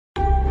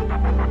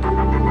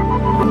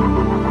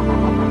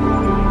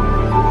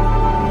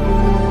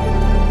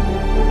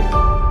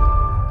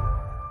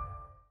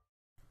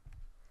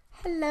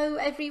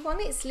everyone,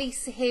 it's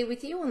Lisa here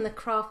with you on the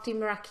Crafty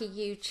Meraki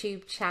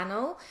YouTube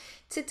channel.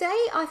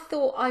 Today I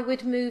thought I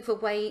would move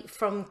away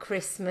from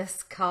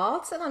Christmas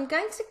cards and I'm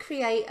going to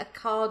create a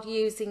card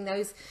using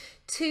those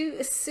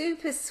two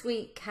super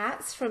sweet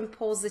cats from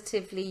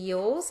Paws-itively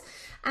Yours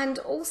and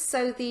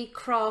also the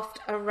Craft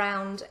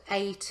Around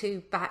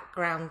A2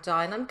 background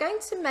die, and I'm going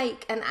to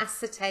make an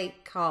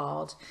acetate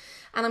card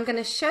and I'm going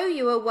to show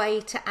you a way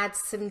to add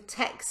some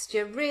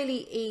texture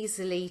really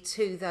easily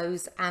to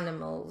those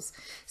animals.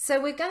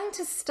 So we're going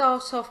to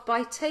start off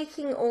by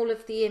taking all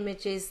of the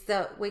images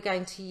that we're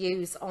going to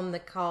use on the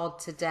card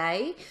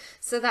today.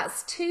 So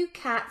that's two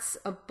cats,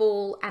 a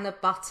ball and a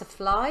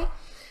butterfly.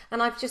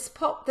 And I've just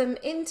popped them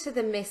into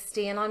the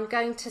MISTI and I'm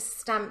going to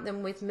stamp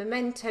them with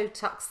Memento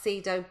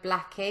Tuxedo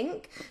black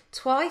ink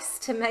twice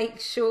to make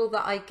sure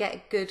that I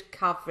get good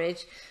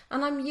coverage.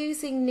 And I'm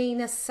using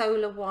Nina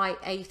Solar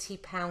White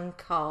 80-pound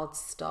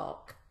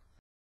cardstock.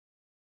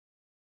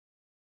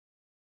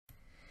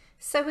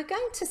 So we're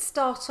going to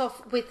start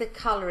off with the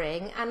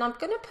colouring, and I'm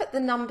going to put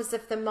the numbers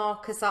of the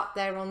markers up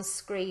there on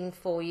screen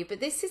for you, but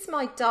this is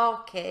my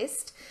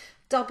darkest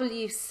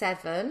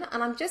W7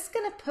 and I'm just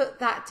going to put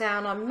that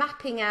down. I'm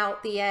mapping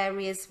out the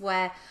areas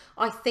where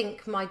I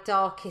think my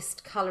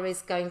darkest colour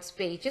is going to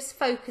be, just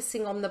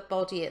focusing on the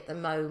body at the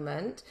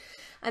moment.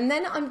 And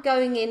then I'm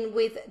going in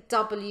with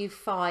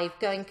W5,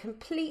 going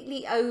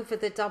completely over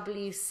the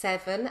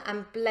W7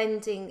 and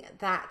blending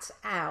that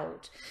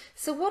out.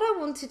 So what I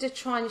wanted to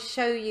try and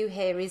show you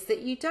here is that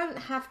you don't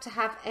have to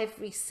have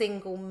every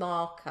single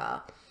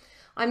marker.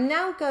 I'm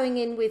now going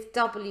in with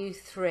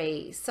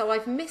W3, so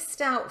I've missed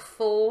out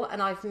 4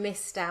 and I've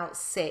missed out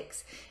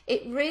 6.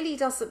 It really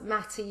doesn't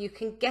matter, you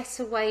can get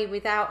away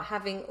without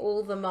having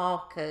all the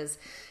markers,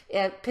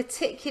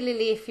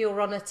 particularly if you're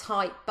on a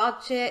tight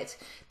budget.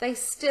 They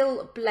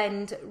still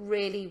blend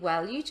really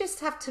well. You just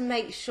have to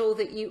make sure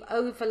that you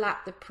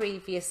overlap the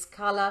previous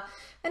colour,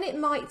 and it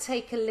might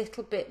take a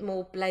little bit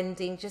more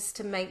blending just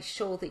to make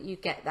sure that you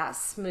get that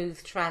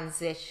smooth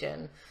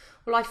transition.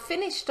 Well, I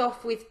finished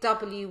off with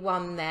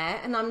W1 there,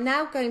 and I'm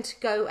now going to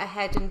go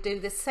ahead and do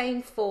the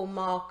same 4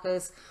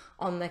 markers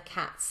on the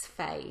cat's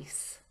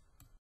face.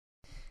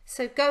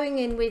 So going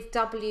in with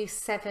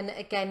W7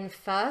 again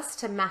first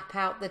to map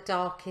out the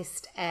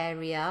darkest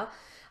area,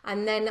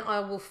 and then I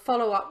will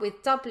follow up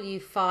with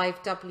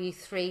W5,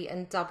 W3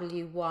 and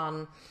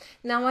W1.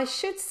 Now I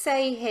should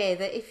say here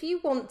that if you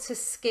want to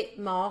skip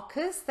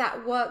markers,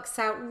 that works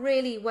out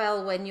really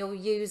well when you're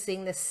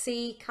using the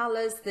C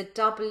colours, the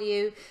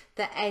W,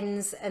 the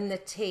N's and the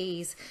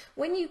T's.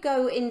 When you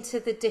go into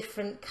the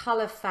different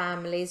colour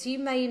families, you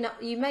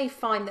may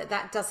find that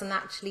that doesn't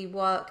actually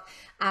work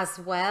as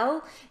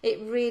well. It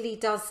really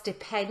does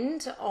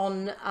depend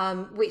on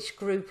which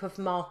group of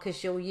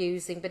markers you're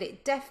using, but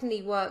it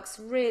definitely works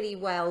really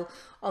well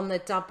on the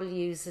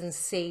W's and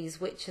C's,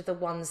 which are the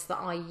ones that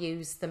I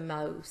use the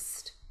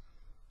most.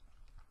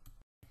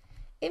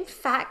 In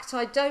fact,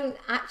 I don't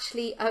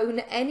actually own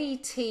any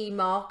T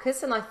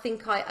markers, and I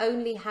think I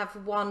only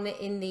have one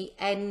in the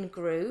N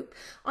group.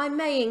 I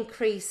may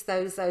increase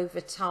those over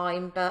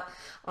time, but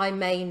I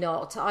may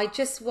not. I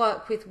just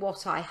work with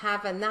what I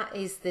have, and that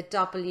is the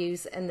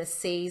W's and the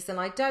C's, and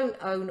I don't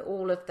own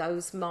all of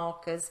those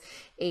markers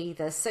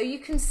either. So you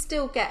can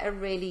still get a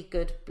really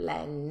good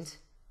blend.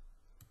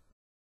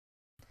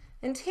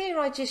 And here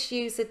I just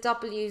use a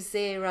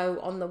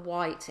W0 on the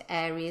white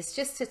areas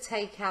just to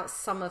take out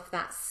some of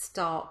that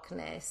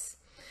starkness.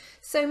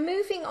 So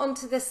moving on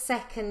to the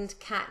second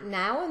cat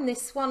now, and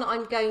this one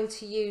I'm going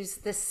to use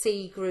the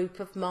C group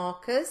of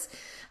markers,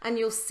 and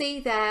you'll see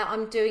there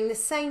I'm doing the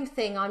same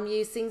thing. I'm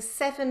using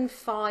 7,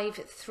 5,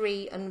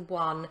 3 and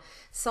 1.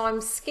 So I'm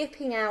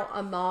skipping out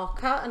a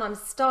marker and I'm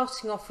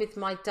starting off with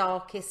my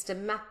darkest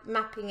and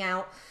mapping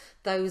out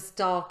those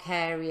dark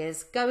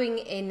areas. Going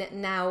in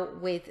now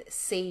with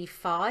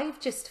C5,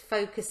 just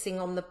focusing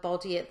on the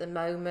body at the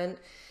moment,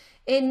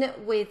 in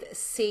with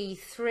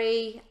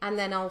C3, and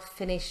then I'll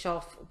finish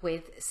off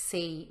with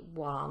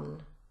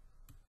C1.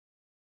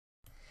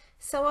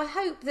 So I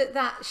hope that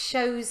that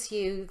shows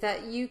you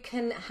that you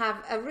can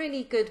have a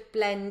really good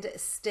blend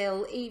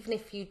still, even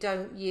if you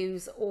don't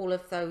use all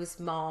of those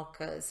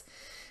markers.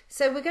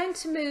 So we're going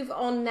to move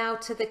on now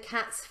to the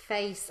cat's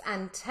face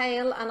and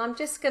tail, and I'm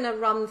just going to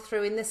run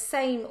through in the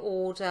same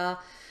order,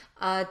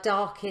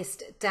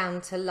 darkest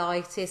down to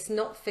lightest,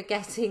 not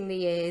forgetting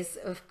the ears,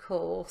 of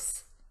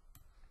course.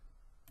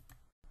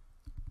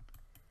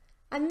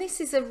 And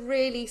this is a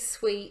really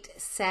sweet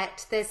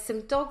set. There's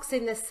some dogs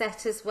in the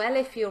set as well.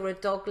 If you're a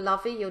dog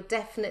lover, you're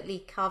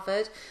definitely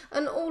covered,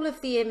 and all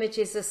of the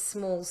images are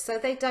small, so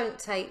they don't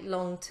take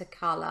long to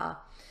colour.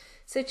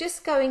 So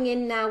just going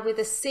in now with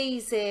a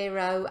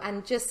C0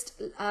 and just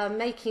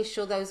making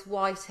sure those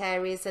white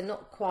areas are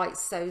not quite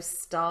so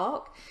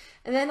stark.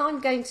 And then I'm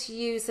going to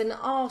use an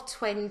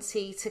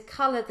R20 to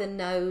colour the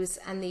nose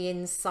and the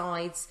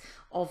insides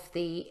of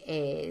the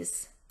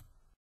ears.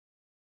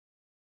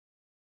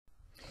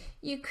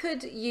 You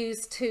could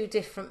use 2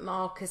 different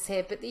markers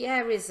here, but the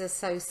areas are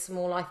so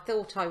small I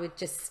thought I would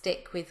just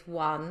stick with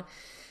one.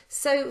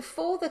 So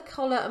for the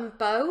collar and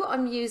bow,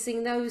 I'm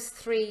using those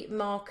 3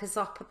 markers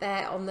up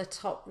there on the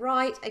top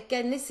right.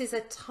 Again, this is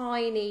a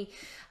tiny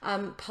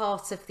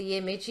part of the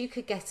image. You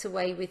could get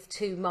away with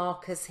 2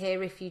 markers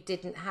here if you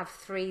didn't have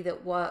 3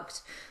 that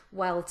worked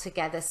well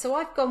together. So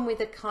I've gone with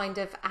a kind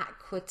of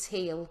aqua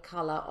teal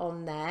colour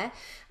on there,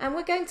 and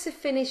we're going to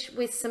finish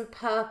with some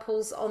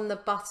purples on the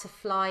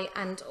butterfly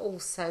and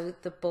also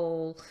the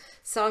ball.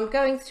 So I'm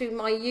going through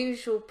my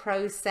usual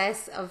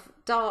process of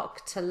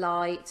dark to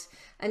light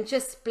and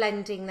just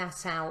blending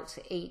that out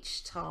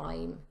each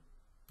time.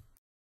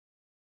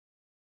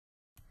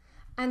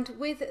 And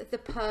with the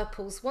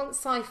purples,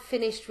 once I've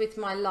finished with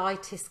my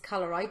lightest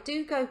colour, I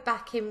do go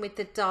back in with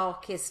the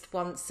darkest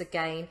once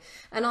again,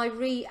 and I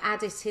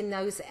re-add it in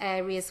those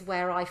areas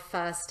where I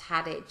first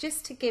had it,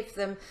 just to give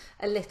them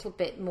a little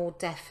bit more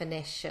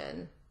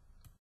definition.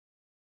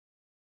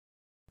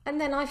 And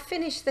then I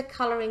finish the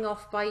colouring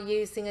off by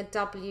using a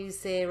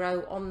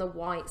W0 on the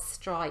white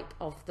stripe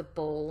of the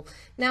ball.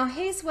 Now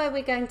here's where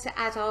we're going to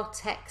add our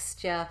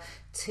texture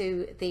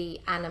to the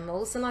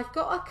animals, and I've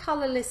got a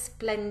colourless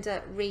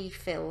blender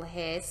refill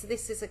here. So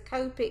this is a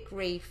Copic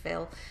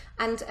refill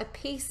and a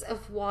piece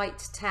of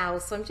white towel.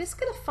 So I'm just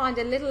going to find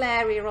a little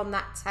area on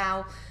that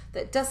towel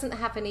that doesn't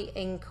have any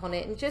ink on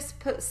it and just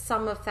put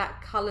some of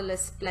that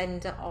colourless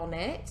blender on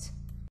it.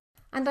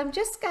 And I'm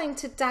just going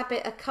to dab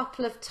it a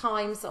couple of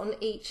times on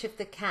each of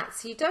the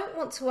cats. You don't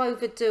want to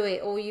overdo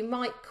it, or you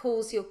might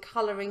cause your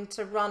colouring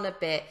to run a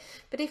bit.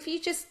 But if you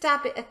just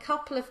dab it a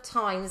couple of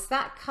times,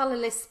 that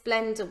colourless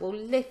blender will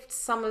lift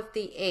some of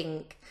the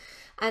ink.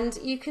 And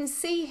you can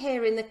see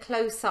here in the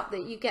close-up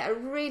that you get a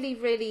really,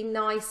 really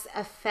nice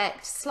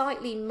effect,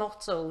 slightly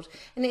mottled.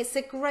 And it's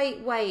a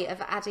great way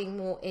of adding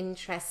more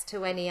interest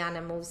to any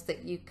animals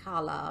that you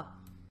colour.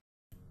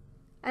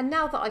 And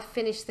now that I've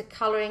finished the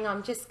colouring,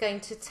 I'm just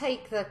going to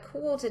take the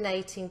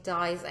coordinating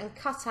dies and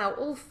cut out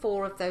all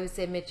 4 of those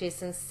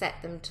images and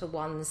set them to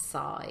one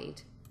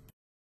side.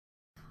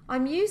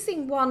 I'm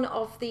using one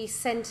of the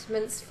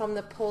sentiments from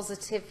the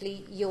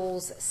Paws-itively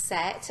Yours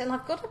set, and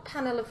I've got a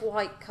panel of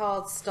white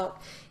cardstock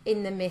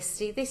in the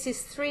MISTI. This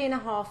is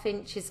 3.5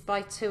 inches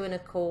by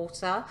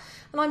 2.25,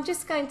 and I'm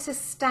just going to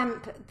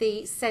stamp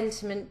the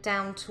sentiment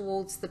down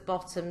towards the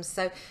bottom.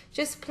 So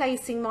just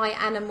placing my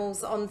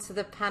animals onto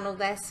the panel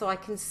there so I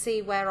can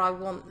see where I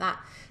want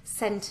that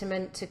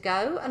sentiment to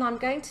go, and I'm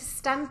going to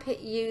stamp it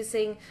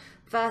using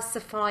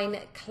VersaFine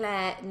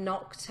Clair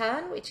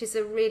Nocturne, which is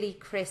a really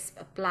crisp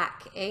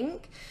black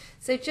ink.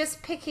 So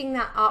just picking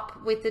that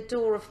up with the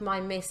door of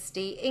my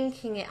MISTI,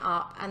 inking it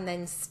up and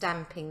then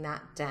stamping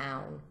that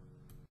down.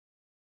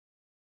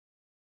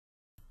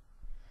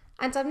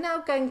 And I'm now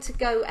going to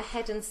go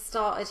ahead and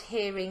start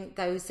adhering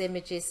those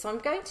images. So I'm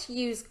going to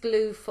use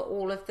glue for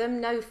all of them,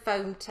 no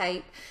foam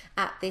tape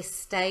at this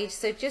stage.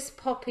 So just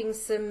popping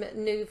some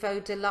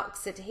Nuvo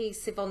Deluxe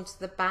adhesive onto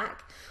the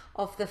back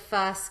of the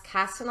first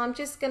cat, and I'm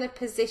just going to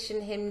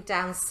position him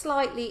down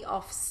slightly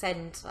off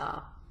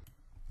center.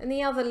 And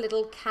the other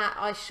little cat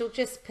I shall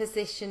just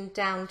position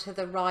down to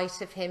the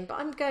right of him, but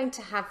I'm going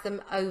to have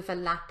them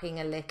overlapping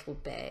a little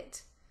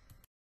bit.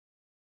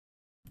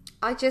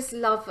 I just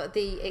love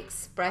the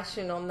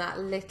expression on that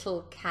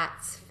little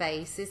cat's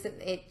face,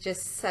 isn't it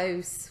just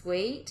so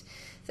sweet?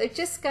 So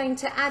just going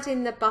to add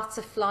in the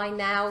butterfly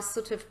now,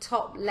 sort of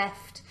top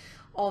left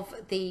of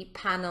the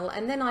panel,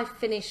 and then I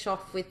finish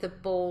off with the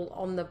ball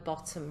on the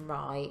bottom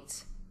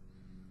right.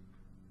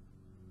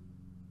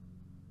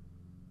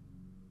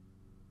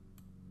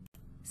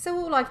 So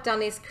all I've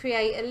done is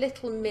create a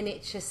little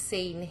miniature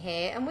scene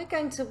here, and we're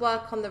going to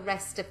work on the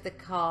rest of the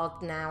card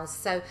now.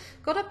 So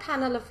got a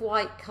panel of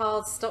white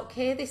cardstock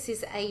here. This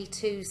is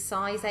A2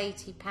 size,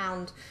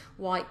 £80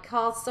 white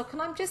cardstock,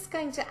 and I'm just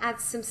going to add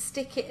some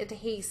stick it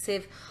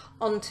adhesive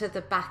onto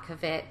the back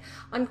of it.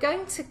 I'm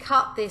going to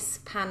cut this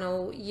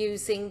panel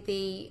using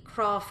the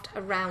Craft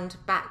Around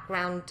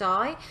background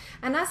die,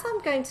 and as I'm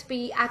going to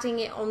be adding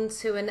it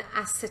onto an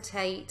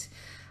acetate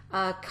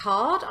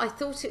card, I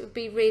thought it would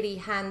be really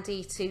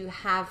handy to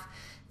have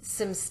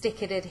some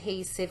stick it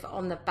adhesive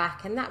on the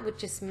back, and that would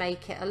just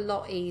make it a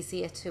lot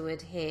easier to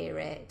adhere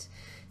it.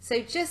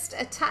 So just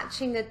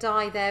attaching the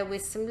die there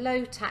with some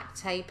low tack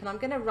tape, and I'm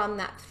going to run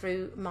that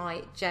through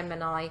my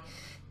Gemini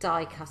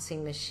die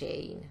cutting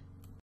machine.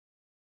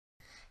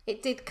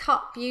 It did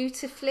cut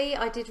beautifully.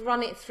 I did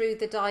run it through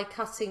the die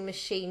cutting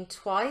machine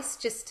twice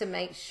just to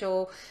make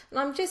sure, and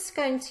I'm just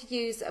going to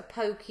use a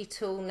pokey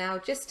tool now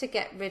just to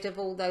get rid of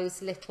all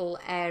those little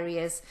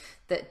areas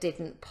that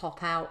didn't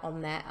pop out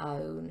on their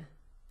own.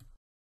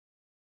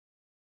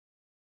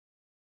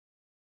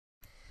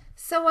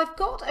 So I've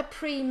got a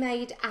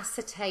pre-made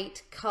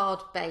acetate card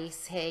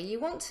base here. You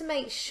want to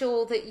make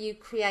sure that you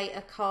create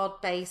a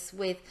card base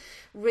with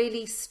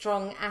really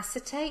strong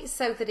acetate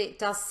so that it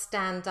does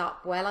stand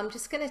up well. I'm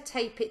just going to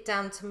tape it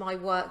down to my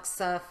work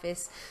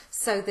surface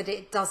so that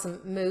it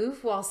doesn't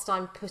move whilst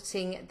I'm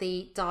putting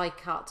the die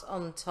cut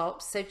on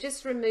top. So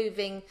just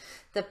removing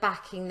the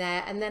backing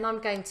there, and then I'm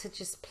going to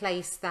just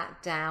place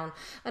that down.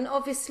 And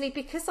obviously,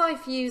 because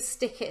I've used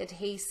stick it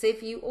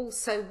adhesive, you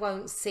also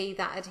won't see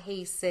that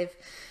adhesive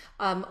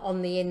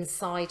on the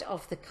inside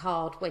of the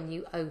card when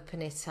you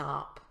open it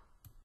up.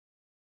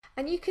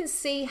 And you can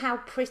see how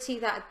pretty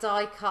that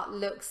die cut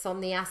looks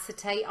on the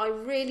acetate. I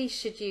really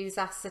should use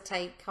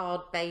acetate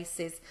card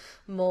bases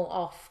more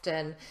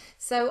often.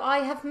 So I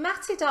have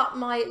matted up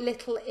my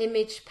little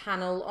image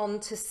panel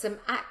onto some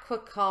aqua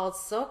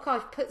cardstock.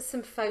 I've put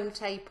some foam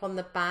tape on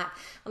the back,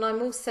 and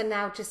I'm also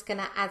now just going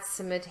to add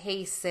some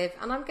adhesive,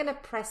 and I'm going to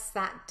press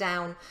that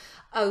down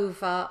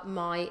over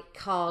my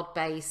card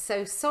base.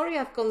 So sorry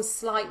I've gone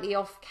slightly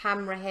off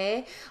camera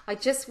here. I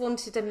just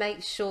wanted to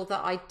make sure that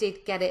I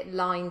did get it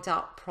lined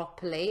up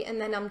properly, and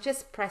then I'm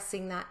just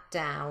pressing that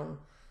down.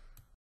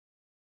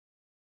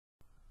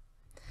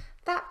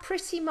 That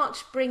pretty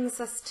much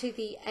brings us to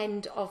the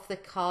end of the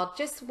card.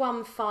 Just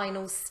one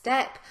final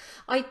step.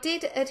 I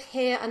did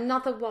adhere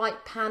another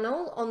white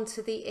panel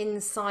onto the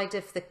inside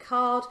of the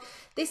card.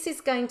 This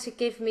is going to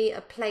give me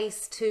a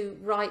place to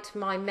write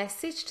my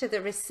message to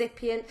the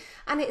recipient,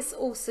 and it's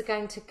also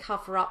going to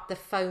cover up the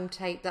foam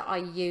tape that I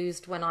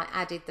used when I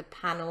added the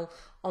panel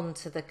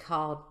onto the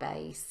card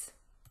base.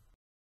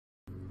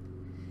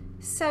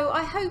 So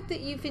I hope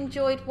that you've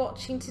enjoyed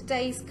watching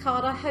today's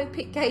card. I hope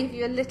it gave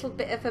you a little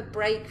bit of a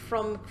break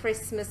from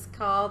Christmas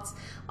cards.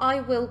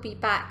 I will be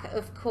back,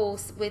 of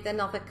course, with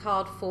another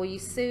card for you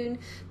soon.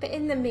 But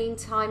in the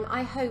meantime,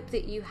 I hope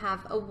that you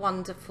have a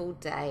wonderful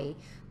day.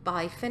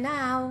 Bye for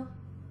now.